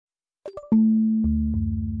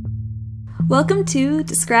Welcome to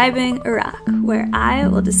Describing a Rock, where I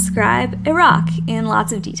will describe a rock in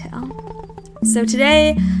lots of detail. So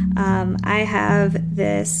today, I have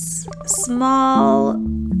this small,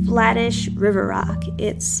 flattish river rock.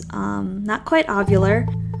 It's not quite ovular,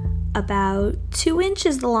 about 2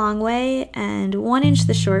 inches the long way and 1 inch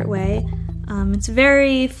the short way. It's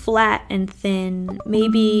very flat and thin,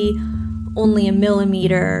 maybe only a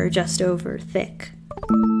millimeter or just over thick.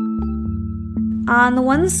 On the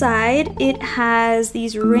one side, it has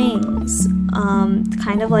these rings,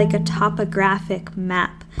 kind of like a topographic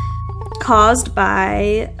map, caused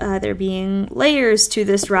by there being layers to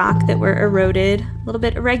this rock that were eroded a little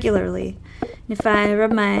bit irregularly. If I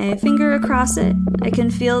rub my finger across it, I can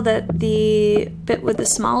feel that the bit with the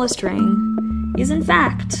smallest ring is in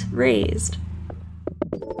fact raised.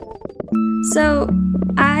 So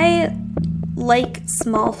I like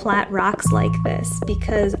small flat rocks like this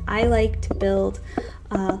because I like to build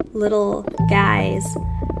little guys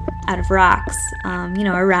out of rocks,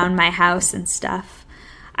 around my house and stuff.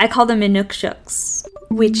 I call them inukshuks,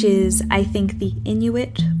 which is, I think, the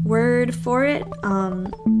Inuit word for it.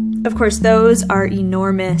 Of course, those are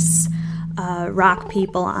enormous rock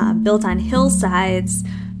people built on hillsides,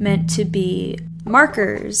 meant to be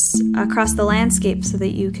markers across the landscape so that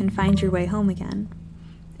you can find your way home again.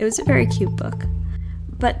 It was a very cute book.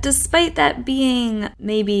 But despite that being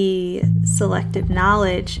maybe selective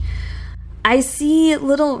knowledge, I see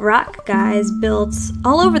little rock guys built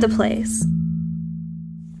all over the place.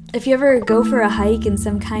 If you ever go for a hike in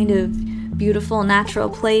some kind of beautiful natural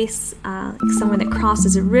place, like somewhere that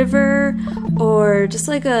crosses a river, or just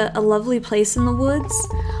like a lovely place in the woods,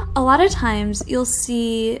 a lot of times you'll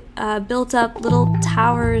see built up little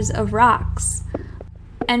towers of rocks.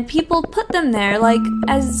 And people put them there, like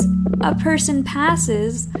as a person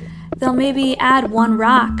passes, they'll maybe add one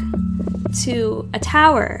rock to a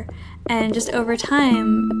tower, and just over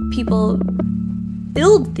time, people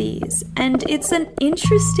build these, and it's an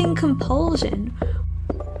interesting compulsion.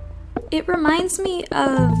 It reminds me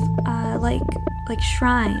of like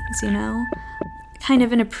shrines, kind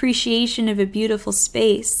of an appreciation of a beautiful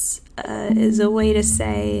space is a way to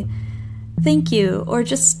say thank you or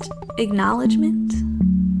just acknowledgement.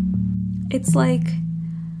 It's like,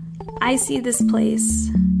 I see this place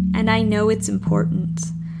and I know it's important,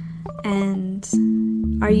 and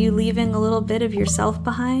are you leaving a little bit of yourself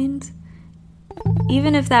behind?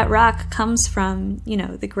 Even if that rock comes from,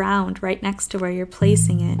 the ground right next to where you're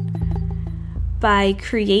placing it, by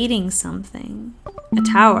creating something, a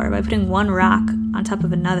tower, by putting one rock on top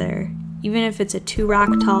of another, even if it's a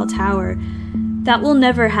 2-rock tall tower, that will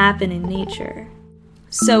never happen in nature.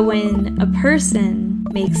 So when a person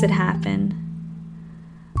makes it happen,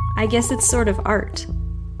 I guess it's sort of art.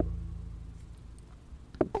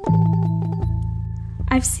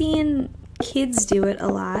 I've seen kids do it a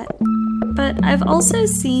lot, but I've also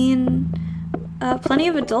seen plenty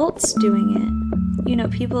of adults doing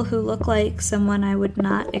it. People who look like someone I would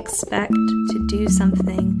not expect to do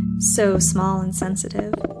something so small and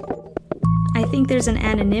sensitive. I think there's an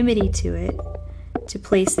anonymity to it, to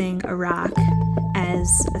placing a rock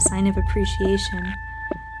as a sign of appreciation.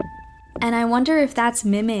 And I wonder if that's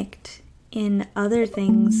mimicked in other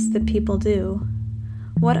things that people do.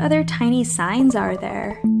 What other tiny signs are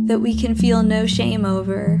there that we can feel no shame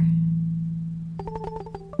over?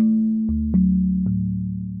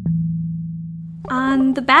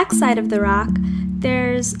 On the back side of the rock,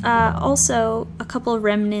 there's also a couple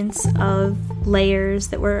remnants of layers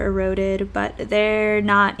that were eroded, but they're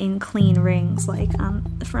not in clean rings like on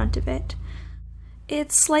the front of it.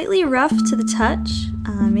 It's slightly rough to the touch.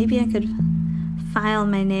 Maybe I could file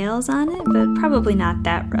my nails on it, but probably not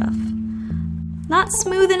that rough. Not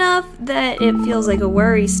smooth enough that it feels like a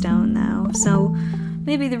worry stone, though, so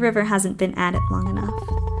maybe the river hasn't been at it long enough.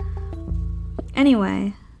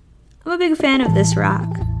 Anyway, I'm a big fan of this rock.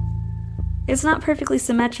 It's not perfectly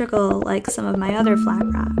symmetrical like some of my other flat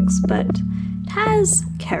rocks, but it has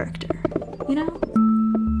character,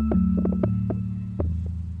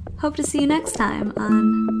 Hope to see you next time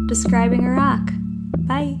on Describing a Rock.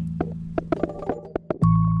 Bye!